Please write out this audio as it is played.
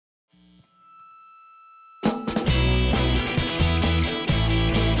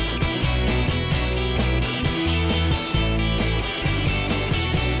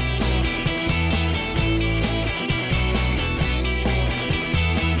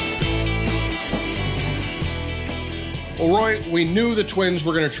Well, Roy, we knew the Twins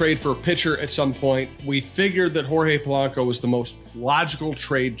were going to trade for a pitcher at some point. We figured that Jorge Polanco was the most logical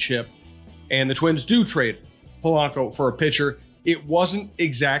trade chip, and the Twins do trade Polanco for a pitcher. It wasn't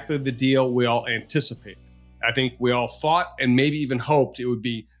exactly the deal we all anticipated. I think we all thought and maybe even hoped it would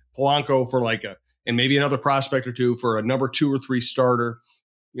be Polanco for and maybe another prospect or two for a number 2 or 3 starter,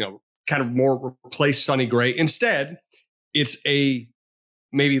 kind of more replace Sonny Gray. Instead, it's a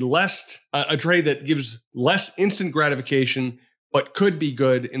trade that gives less instant gratification, but could be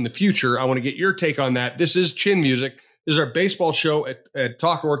good in the future. I want to get your take on that. This is Chin Music. This is our baseball show at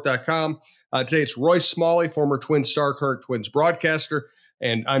talkwork.com. Today it's Roy Smalley, former Twins star, current Twins broadcaster,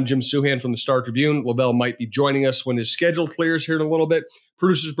 and I'm Jim Souhan from the Star Tribune. LaVelle might be joining us when his schedule clears here in a little bit.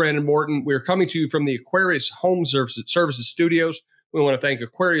 Producers Brandon Morton. We're coming to you from the Aquarius Home Services Studios. We want to thank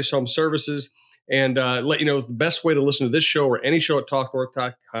Aquarius Home Services and let you know the best way to listen to this show or any show at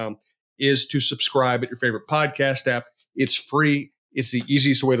talkwork.com is to subscribe at your favorite podcast app. It's free. It's the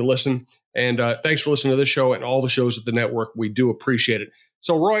easiest way to listen. And thanks for listening to this show and all the shows at the network. We do appreciate it.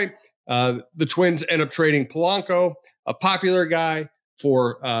 So, Roy, the Twins end up trading Polanco, a popular guy,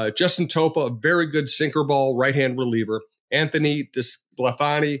 for Justin Topa, a very good sinker ball right-hand reliever, Anthony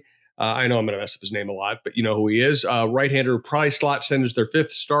DeSclafani. I know I'm going to mess up his name a lot, but you know who he is. Right-hander who probably slot sent as their 5th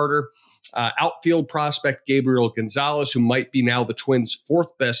starter. Outfield prospect Gabriel Gonzalez, who might be now the Twins'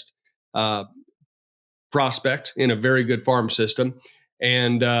 4th best prospect in a very good farm system.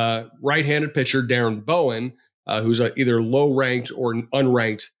 And right-handed pitcher Darren Bowen, who's either low-ranked or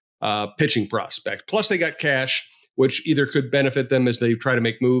unranked pitching prospect. Plus, they got cash, which either could benefit them as they try to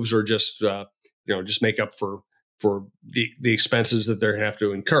make moves or just make up for the expenses that they're going to have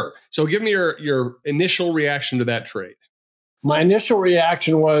to incur. So give me your initial reaction to that trade. My initial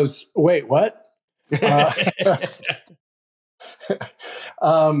reaction was, wait, what?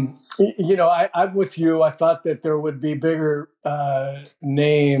 I'm with you. I thought that there would be bigger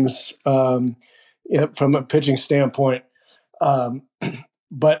names from a pitching standpoint.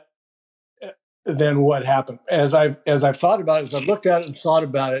 But then what happened? As I've thought about it, as I've looked at it and thought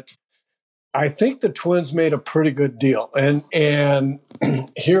about it, I think the Twins made a pretty good deal. And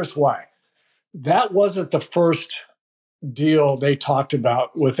here's why. That wasn't the first deal they talked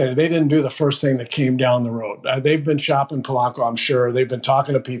about with it. They didn't do the first thing that came down the road. They've been shopping Polanco, I'm sure. They've been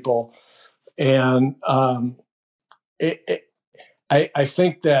talking to people. And I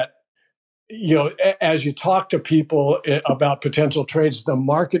think that, as you talk to people about potential trades, the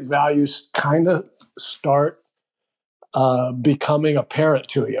market values kind of start becoming apparent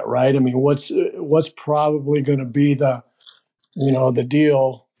to you, right? I mean, what's probably going to be the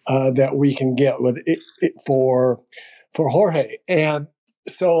deal that we can get with it for Jorge. And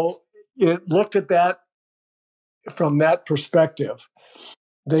so it looked at that from that perspective.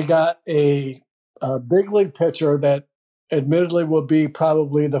 They got a big league pitcher that admittedly will be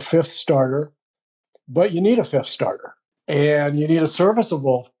probably the 5th starter, but you need a 5th starter, and you need a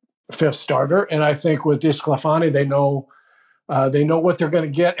serviceable 5th starter. And I think with DeSclafani, they know what they're going to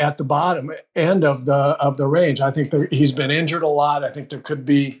get at the bottom end of the range. I think he's been injured a lot. I think there could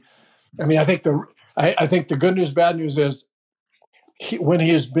be. I mean, I think the good news, bad news is when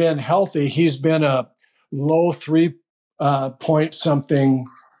he's been healthy, he's been a low 3 point something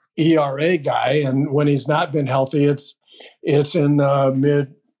ERA guy, and when he's not been healthy, it's in the mid,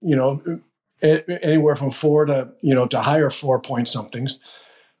 anywhere from 4 to higher 4 point somethings.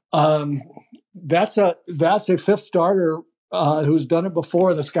 That's a 5th starter who's done it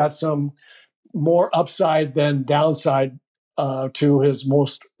before. That's got some more upside than downside to his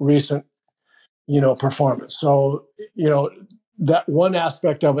most recent, performance. So, that one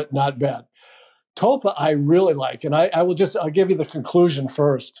aspect of it, not bad. Topa, I really like, and I'll give you the conclusion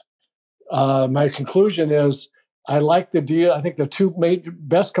first. My conclusion is I like the deal. I think the 2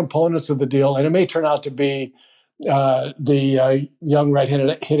 best components of the deal, and it may turn out to be the young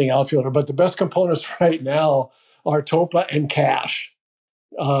right-handed hitting outfielder, but the best components right now are Topa and cash.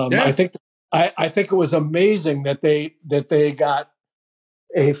 Yeah. I think it was amazing that they got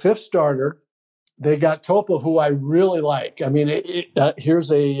a 5th starter. They got Topa, who I really like. I mean,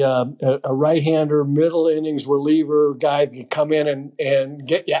 here's a right-hander, middle innings reliever guy that can come in and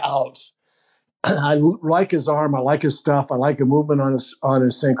get you outs. I like his arm. I like his stuff. I like the movement on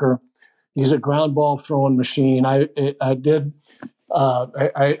his sinker. He's a ground ball throwing machine. I did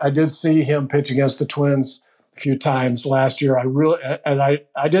see him pitch against the Twins a few times last year. I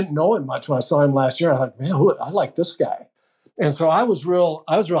didn't know him much when I saw him last year. I thought, man, I like this guy. And so I was real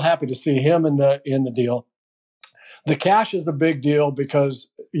happy to see him in the deal. The cash is a big deal because,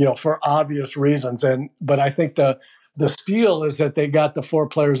 for obvious reasons. But I think the steal is that they got the 4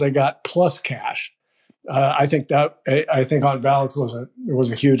 players they got plus cash. I think on balance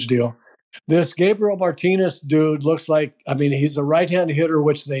was a huge deal. This Gabriel Martinez dude looks like, I mean, he's a right-handed hitter,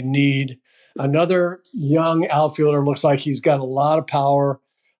 which they need. Another young outfielder looks like he's got a lot of power.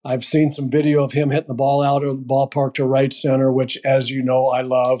 I've seen some video of him hitting the ball out of the ballpark to right center, which, as you know, I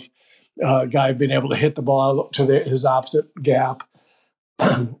love. Guy being able to hit the ball to his opposite gap.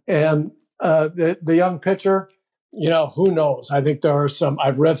 And the young pitcher, who knows? I think there are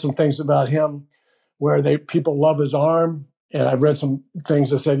I've read some things about him where people love his arm. And I've read some things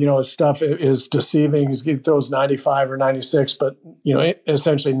that said, his stuff is deceiving. He throws 95 or 96, but,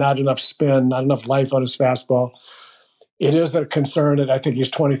 essentially not enough spin, not enough life on his fastball. It is a concern that I think he's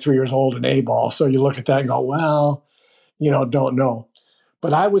 23 years old in A-ball. So you look at that and go, well, don't know.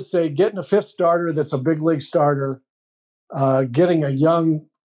 But I would say getting a fifth starter that's a big league starter, getting a young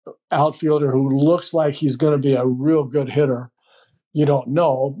outfielder who looks like he's going to be a real good hitter, you don't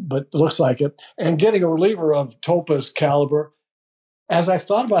know, but looks like it, and getting a reliever of Topa's caliber. As I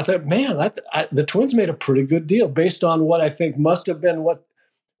thought about that, man, the Twins made a pretty good deal based on what I think must have been what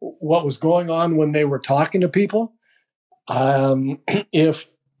was going on when they were talking to people. If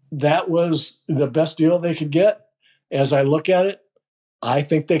that was the best deal they could get, as I look at it, I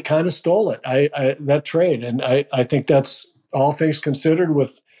think they kind of stole it. That trade, and I think that's all things considered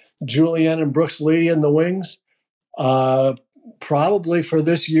with Julian and Brooks Lee in the wings. Probably for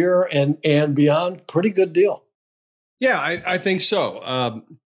this year and beyond, pretty good deal. Yeah, I think so.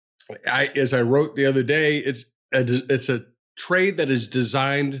 As I wrote the other day, it's a trade that is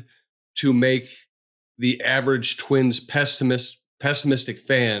designed to make the average Twins pessimistic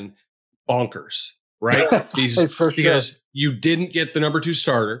fan bonkers, right? Because you didn't get the number 2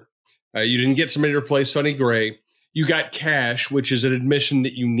 starter, you didn't get somebody to replace Sonny Gray. You got cash, which is an admission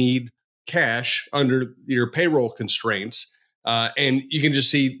that you need cash under your payroll constraints. And you can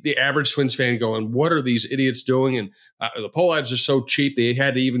just see the average Twins fan going, what are these idiots doing? And the Polacks are so cheap. They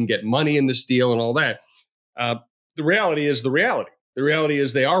had to even get money in this deal and all that. The reality is the reality. The reality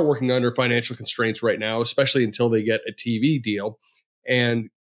is they are working under financial constraints right now, especially until they get a TV deal. And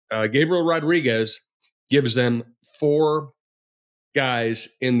Gabriel Rodriguez gives them 4 guys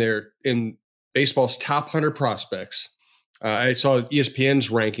in baseball's top 100 prospects. I saw ESPN's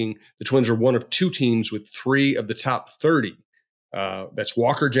ranking. The Twins are one of 2 teams with 3 of the top 30. That's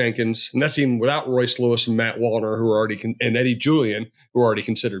Walker Jenkins, and that's even without Royce Lewis and Matt Wallner, who are already and Eddie Julian, who are already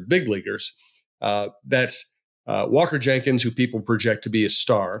considered big leaguers. That's Walker Jenkins, who people project to be a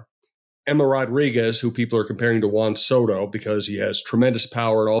star. Emma Rodriguez, who people are comparing to Juan Soto because he has tremendous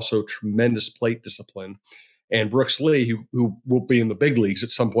power and also tremendous plate discipline. And Brooks Lee, who will be in the big leagues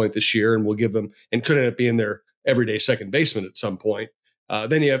at some point this year and will give them and could end up being their everyday second baseman at some point.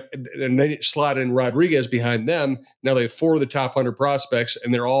 Then you slot in Rodriguez behind them. Now they have 4 of the top 100 prospects,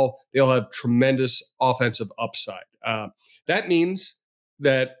 and they all have tremendous offensive upside. That means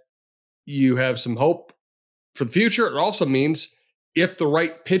that you have some hope for the future. It also means if the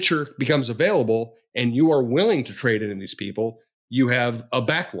right pitcher becomes available and you are willing to trade in these people, you have a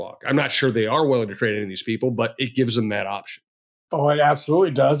backlog. I'm not sure they are willing to trade in these people, but it gives them that option. Oh, it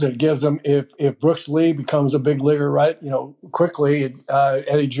absolutely does. It gives them, if Brooks Lee becomes a big leaguer, right, quickly,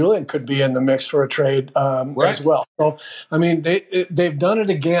 Eddie Julian could be in the mix for a trade as well. So, I mean, they've done it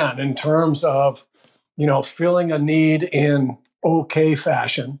again in terms of, filling a need in okay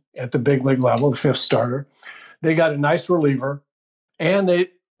fashion at the big league level, the 5th starter. They got a nice reliever, and they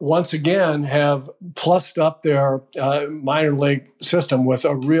once again have plussed up their minor league system with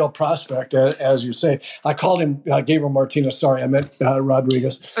a real prospect, as you say. I called him Gabriel Martinez. Sorry, I meant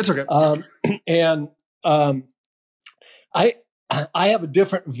Rodriguez. That's okay. And I have a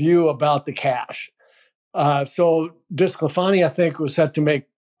different view about the cash. So DeSclafani, I think, was set to make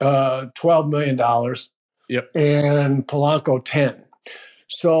 $12 million. Yep. And Polanco 10.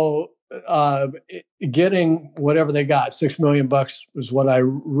 So getting whatever they got, $6 million was what I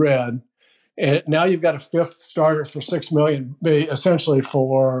read. And now you've got a 5th starter for $6 million, essentially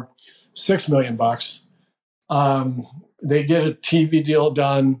for $6 million. They get a TV deal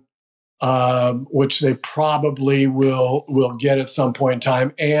done, which they probably will get at some point in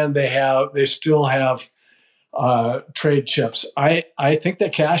time, and they still have trade chips. I think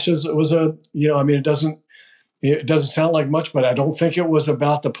that cash was a it doesn't sound like much, but I don't think it was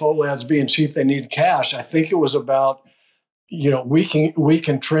about the Polans being cheap. They need cash. I think it was about, we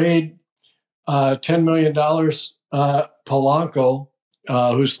can trade $10 million Polanco,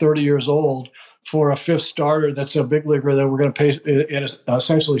 who's 30 years old, for a 5th starter that's a big leaguer that we're going to pay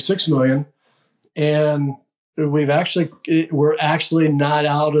essentially $6 million. And we're actually not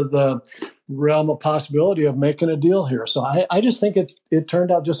out of the realm of possibility of making a deal here. So I just think it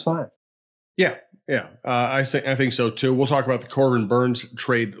turned out just fine. Yeah. Yeah, I think so too. We'll talk about the Corbin Burnes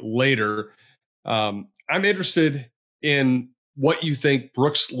trade later. I'm interested in what you think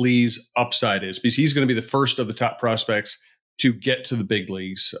Brooks Lee's upside is, because he's going to be the first of the top prospects to get to the big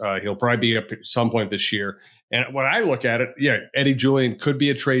leagues. He'll probably be up at some point this year. And when I look at it, yeah, Eddie Julian could be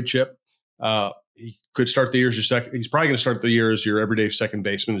a trade chip. He could start the year as your second. He's probably going to start the year as your everyday second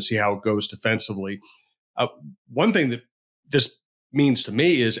baseman to see how it goes defensively. One thing that this means to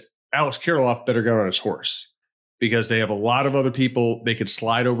me is Alex Kirilloff better get on his horse, because they have a lot of other people they could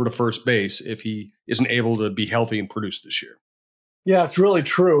slide over to first base if he isn't able to be healthy and produce this year. Yeah, it's really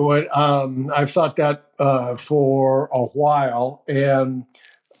true. I've thought that for a while. And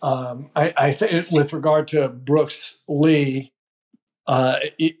I think with regard to Brooks Lee,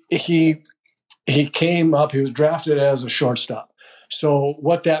 he came up, he was drafted as a shortstop. So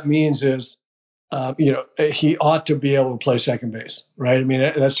what that means is, he ought to be able to play second base, right? I mean,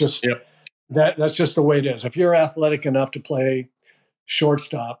 that's just Yep. that's just the way it is. If you're athletic enough to play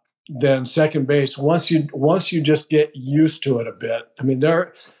shortstop, then second base, once you just get used to it a bit, I mean,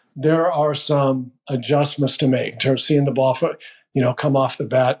 there are some adjustments to make in terms of seeing the ball, come off the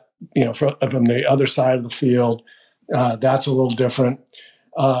bat, from the other side of the field. That's a little different.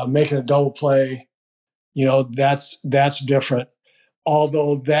 Making a double play, that's different.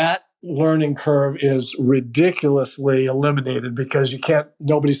 Although that learning curve is ridiculously eliminated because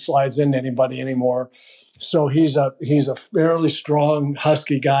nobody slides into anybody anymore. So he's a fairly strong,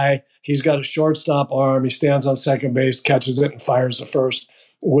 husky guy. He's got a shortstop arm. He stands on second base, catches it, and fires the first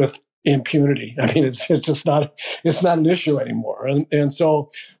with impunity. I mean, it's just not an issue anymore. And so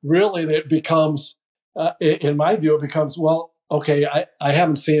really it becomes, in my view, it becomes, well, okay, I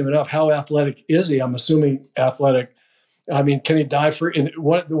haven't seen him enough. How athletic is he? I'm assuming athletic. I mean, can he dive for?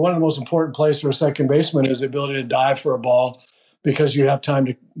 One of the most important plays for a second baseman is the ability to dive for a ball, because you have time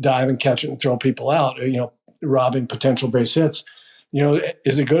to dive and catch it and throw people out. Robbing potential base hits.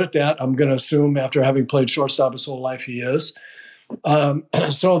 Is he good at that? I'm going to assume, after having played shortstop his whole life, he is.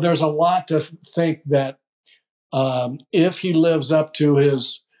 So there's a lot to think that if he lives up to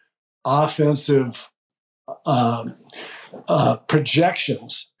his offensive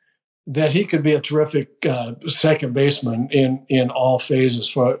projections, that he could be a terrific second baseman in all phases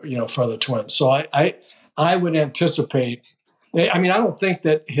for the Twins. So I would anticipate. I mean, I don't think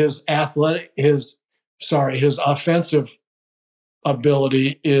that his offensive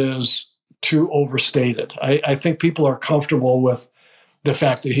ability is too overstated. I think people are comfortable with the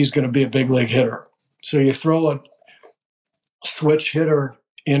fact that he's going to be a big league hitter. So you throw a switch hitter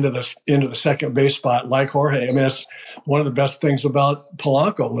into the second base spot like Jorge. I mean, that's one of the best things about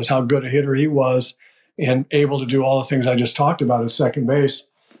Polanco, was how good a hitter he was and able to do all the things I just talked about at second base.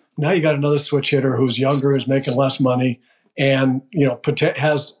 Now you got another switch hitter who's younger, who's making less money, and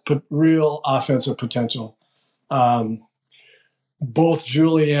has real offensive potential. Both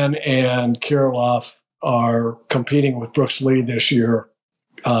Julian and Kirilloff are competing with Brooks Lee this year,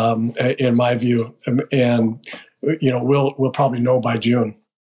 in my view, and we'll probably know by June.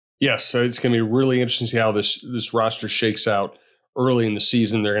 Yes, so it's going to be really interesting to see how this roster shakes out early in the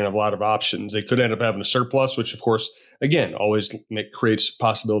season. They're going to have a lot of options. They could end up having a surplus, which, of course, again, always creates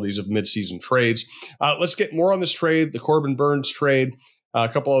possibilities of midseason trades. Let's get more on this trade, the Corbin Burnes trade. A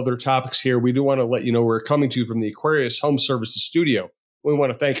couple other topics here. We do want to let you know we're coming to you from the Aquarius Home Services studio. We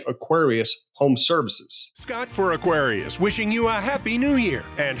want to thank Aquarius Home Services. Scott for Aquarius, wishing you a happy new year.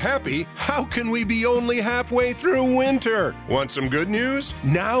 And happy, how can we be only halfway through winter? Want some good news?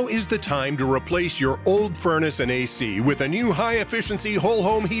 Now is the time to replace your old furnace and AC with a new high-efficiency whole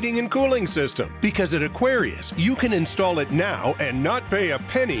home heating and cooling system. Because at Aquarius, you can install it now and not pay a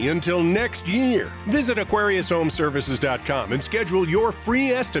penny until next year. Visit AquariusHomeservices.com and schedule your free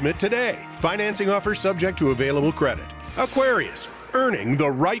estimate today. Financing offers subject to available credit. Aquarius, earning the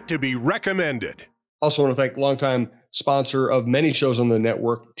right to be recommended. Also want to thank longtime sponsor of many shows on the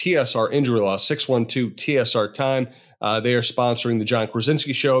network, TSR Injury Law, 612-TSR-TIME. They are sponsoring the John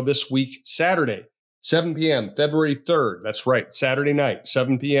Krasinski Show this week, Saturday, 7 p.m., February 3rd. That's right, Saturday night,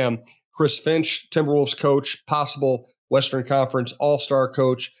 7 p.m. Chris Finch, Timberwolves coach, possible Western Conference All-Star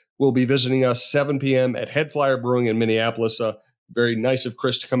coach, will be visiting us 7 p.m. at Head Flyer Brewing in Minneapolis. Very nice of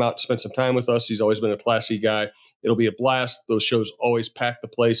Chris to come out and spend some time with us. He's always been a classy guy. It'll be a blast. Those shows always pack the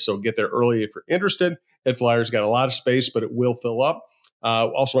place, so get there early if you're interested. Head Flyer's got a lot of space, but it will fill up.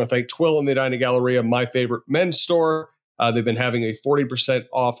 Also want to thank Twill in the Edina Galleria, my favorite men's store. They've been having a 40%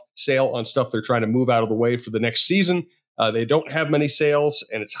 off sale on stuff they're trying to move out of the way for the next season. They don't have many sales,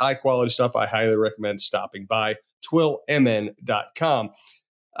 and it's high-quality stuff. I highly recommend stopping by, twillmn.com.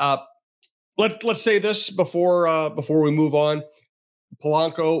 Let's say this before we move on.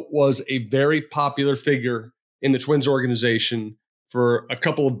 Polanco was a very popular figure in the Twins organization for a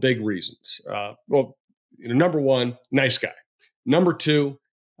couple of big reasons. Number one, nice guy. Number two,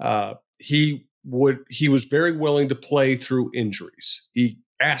 he was very willing to play through injuries. He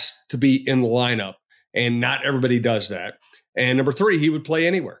asked to be in the lineup, and not everybody does that. And number three, he would play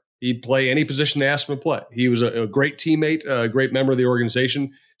anywhere. He'd play any position they asked him to play. He was a great teammate, a great member of the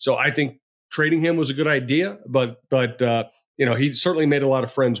organization. So I think trading him was a good idea, but he certainly made a lot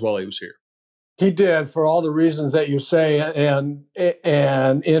of friends while he was here. He did, for all the reasons that you say, and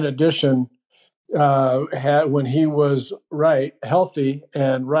in addition, when he was healthy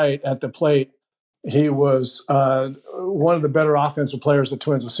and right at the plate, he was one of the better offensive players the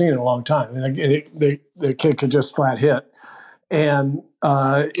Twins have seen in a long time. And the kid could just flat hit, and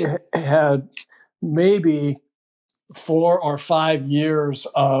had maybe 4 or 5 years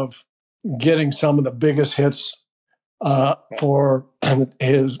of getting some of the biggest hits for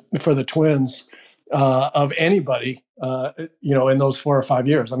the Twins of anybody, in those 4 or 5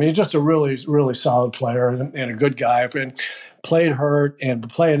 years. I mean, he's just a really, really solid player and a good guy. And played hurt and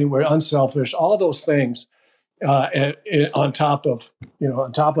play anywhere, unselfish, all those things on top of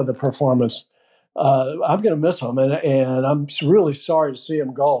the performance. I'm going to miss him, and I'm really sorry to see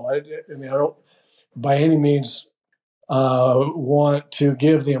him go. I don't by any means want to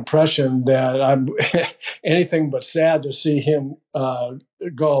give the impression that I'm anything but sad to see him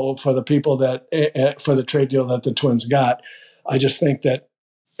go for the people for the trade deal that the Twins got. I just think that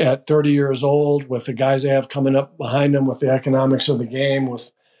at 30 years old, with the guys they have coming up behind them, with the economics of the game,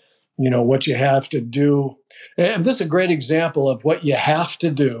 with what you have to do, and this is a great example of what you have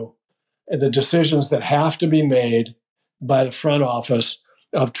to do, and the decisions that have to be made by the front office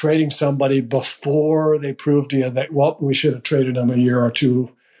of trading somebody before they prove to you that, we should have traded them a year or two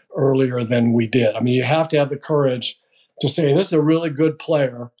earlier than we did. I mean, you have to have the courage to say, this is a really good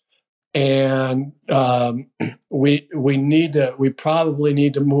player, and we probably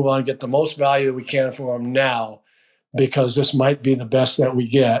need to move on and get the most value that we can for him now, because this might be the best that we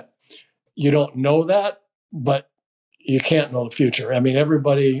get. You don't know that, but you can't know the future. I mean,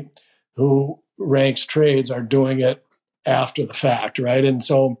 everybody who ranks trades are doing it after the fact, right? And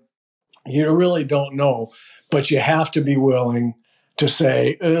so you really don't know, but you have to be willing to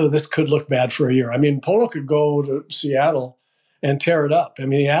say, oh, this could look bad for a year. I mean, Polo could go to Seattle and tear it up. I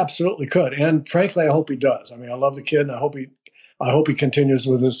mean, he absolutely could. And frankly, I hope he does. I mean, I love the kid, and I hope he continues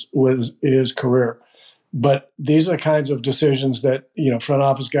with his career. But these are the kinds of decisions that, front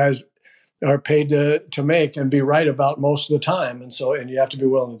office guys are paid to make and be right about most of the time. And you have to be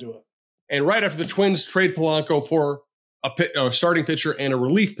willing to do it. And right after the Twins trade Polanco for a starting pitcher and a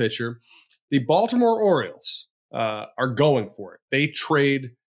relief pitcher, the Baltimore Orioles are going for it. They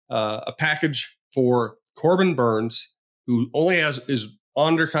trade a package for Corbin Burnes, who only is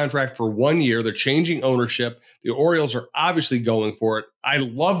under contract for 1 year. They're changing ownership. The Orioles are obviously going for it. I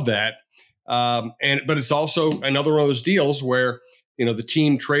love that. But it's also another one of those deals where, the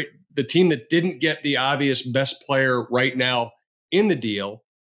team that didn't get the obvious best player right now in the deal,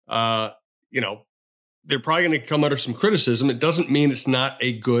 they're probably going to come under some criticism. It doesn't mean it's not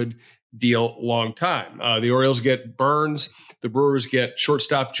a good deal long time. The Orioles get Burnes. The Brewers get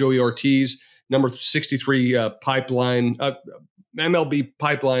shortstop Joey Ortiz, number 63 MLB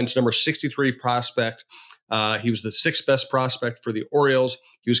Pipeline's number 63 prospect. He was the 6th best prospect for the Orioles.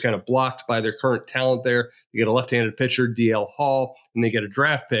 He was kind of blocked by their current talent there. They get a left-handed pitcher, DL Hall, and they get a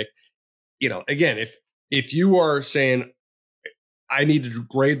draft pick. Again, if you are saying, I need to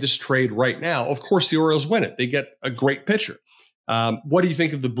grade this trade right now, of course the Orioles win it. They get a great pitcher. What do you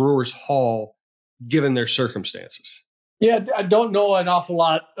think of the Brewers' haul, given their circumstances? Yeah, I don't know an awful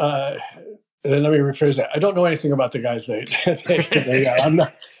lot. Let me rephrase that. I don't know anything about the guys they got.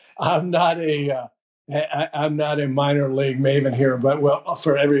 I'm not a minor league maven here, but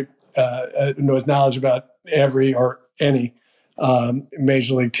for every knows knowledge about every or any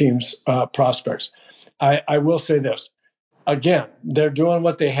major league team's prospects. I will say this. Again, they're doing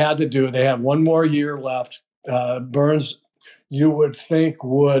what they had to do. They have 1 more year left. Burnes, you would think,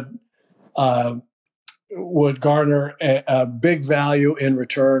 would garner a big value in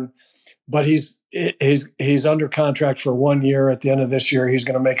return, but he's under contract for 1 year. At the end of this year, he's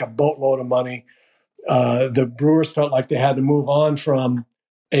going to make a boatload of money. The Brewers felt like they had to move on from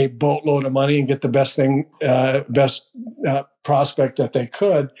a boatload of money and get the best prospect that they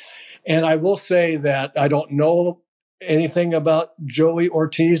could. And I will say that I don't know anything about Joey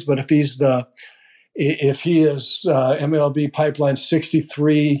Ortiz, but if he is MLB Pipeline's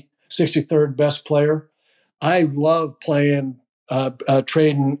 63rd best player, I love trading a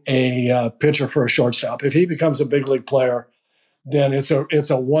pitcher for a shortstop. If he becomes a big league player, then it's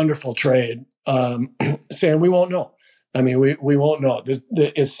a wonderful trade. Sam, we won't know. I mean, we won't know.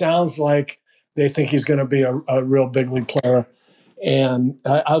 It sounds like they think he's going to be a real big league player. And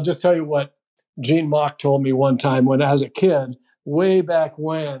I'll just tell you what Gene Mock told me one time when I was a kid, way back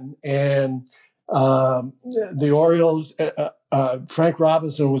when, and the Orioles, Frank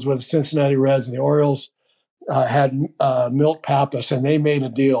Robinson was with the Cincinnati Reds, and the Orioles had Milt Pappas, and they made a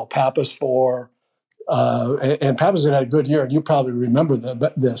deal, Pappas for, and Pappas had a good year, and you probably remember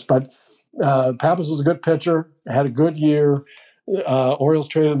this, but Pappas was a good pitcher, had a good year. Orioles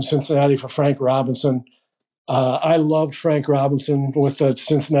traded him to Cincinnati for Frank Robinson. I loved Frank Robinson with the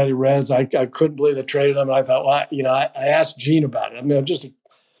Cincinnati Reds. I couldn't believe they traded him. I thought, well, I asked Gene about it. I mean,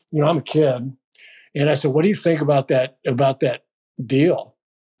 I'm a kid. And I said, what do you think about that deal?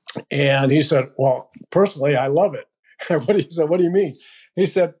 And he said, well, personally, I love it. He said, what do you mean? He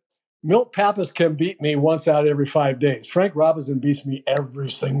said, Milt Pappas can beat me once out every 5 days. Frank Robinson beats me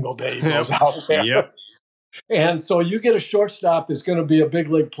every single day he goes out there. Yep. And so you get a shortstop that's going to be a big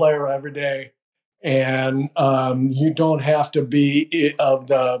league player every day. And you don't have to be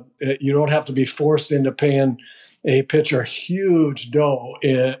forced into paying a pitcher huge dough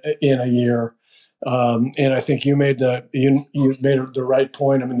in a year. And I think you made the right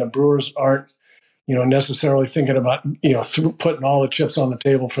point. I mean, the Brewers aren't, necessarily thinking about, putting all the chips on the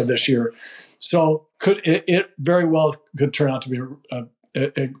table for this year. So it very well could turn out to be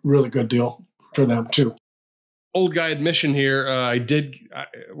a really good deal for them too. Old guy admission here.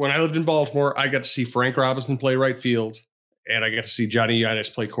 When I lived in Baltimore, I got to see Frank Robinson play right field, and I got to see Johnny Unitas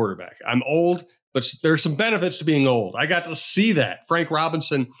play quarterback. I'm old, but there's some benefits to being old. I got to see that. Frank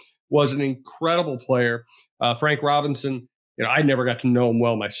Robinson was an incredible player. Frank Robinson, I never got to know him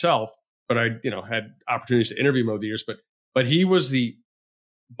well myself, but I, had opportunities to interview him over the years. But he was the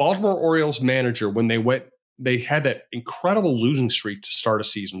Baltimore Orioles manager when they had that incredible losing streak to start a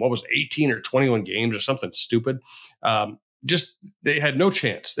season. What was it, 18 or 21 games or something stupid? They had no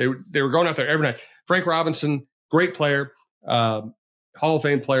chance. They were going out there every night. Frank Robinson, great player, Hall of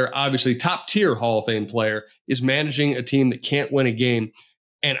Fame player, obviously top tier Hall of Fame player, is managing a team that can't win a game.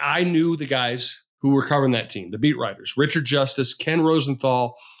 And I knew the guys who were covering that team, the beat writers, Richard Justice, Ken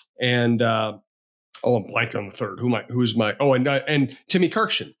Rosenthal, and I'm blanked on the third. And Timmy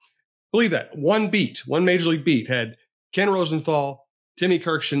Kirkshin. Believe that. One Major League beat had Ken Rosenthal, Timmy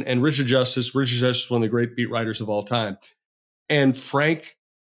Kirkshin, and Richard Justice. Richard Justice, one of the great beat writers of all time. And Frank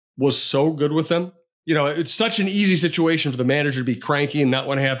was so good with them. It's such an easy situation for the manager to be cranky and not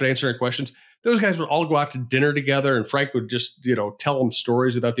want to have to answer any questions. Those guys would all go out to dinner together, and Frank would just, tell them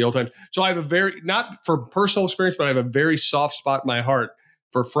stories about the old times. So I have not for personal experience, but I have a very soft spot in my heart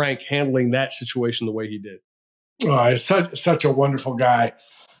for Frank handling that situation the way he did. Oh, he's such a wonderful guy.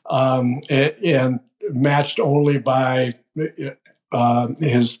 And matched only by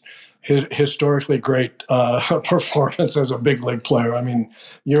his historically great performance as a big league player. I mean,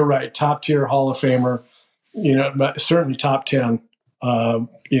 you're right, top tier Hall of Famer, but certainly top 10,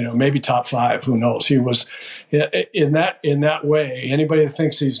 maybe top 5. Who knows? He was in that way. Anybody that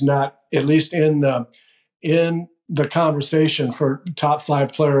thinks he's not at least in the conversation for top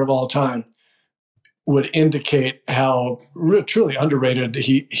 5 player of all time would indicate how truly underrated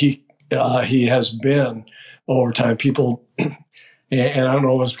he has been over time. People, and I don't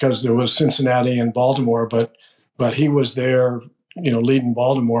know if it was because there was Cincinnati and Baltimore, but he was there, leading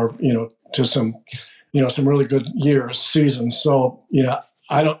Baltimore, to some really good seasons. So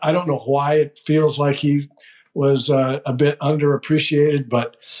I don't know why it feels like he was a bit underappreciated,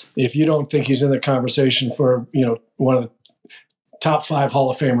 but if you don't think he's in the conversation for one of the top 5 Hall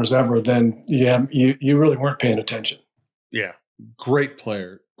of Famers ever, then you really weren't paying attention. Yeah. Great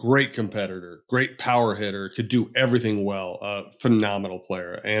player, great competitor, great power hitter, could do everything well. Phenomenal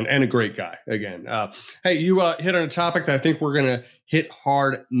player and a great guy again. Hey, you hit on a topic that I think we're going to hit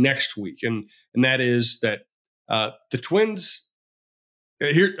hard next week. And that is that the Twins,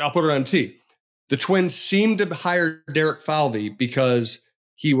 here, I'll put it on T. The Twins seemed to hire Derek Falvey because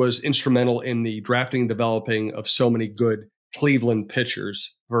he was instrumental in the drafting and developing of so many good Cleveland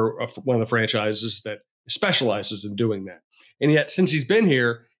pitchers for one of the franchises that specializes in doing that. And yet, since he's been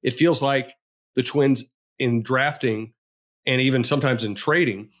here, it feels like the Twins in drafting and even sometimes in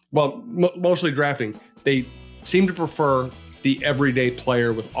trading, well, mostly drafting, they seem to prefer the everyday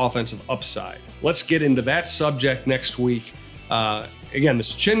player with offensive upside. Let's get into that subject next week. Again, this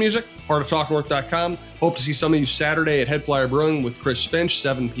is Chin Music, part of TalkNorth.com. Hope to see some of you Saturday at Head Flyer Brewing with Chris Finch,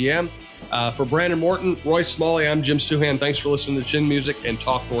 7 p.m. For Brandon Morton, Roy Smalley, I'm Jim Souhan. Thanks for listening to Chin Music and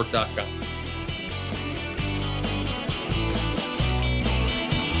TalkNorth.com.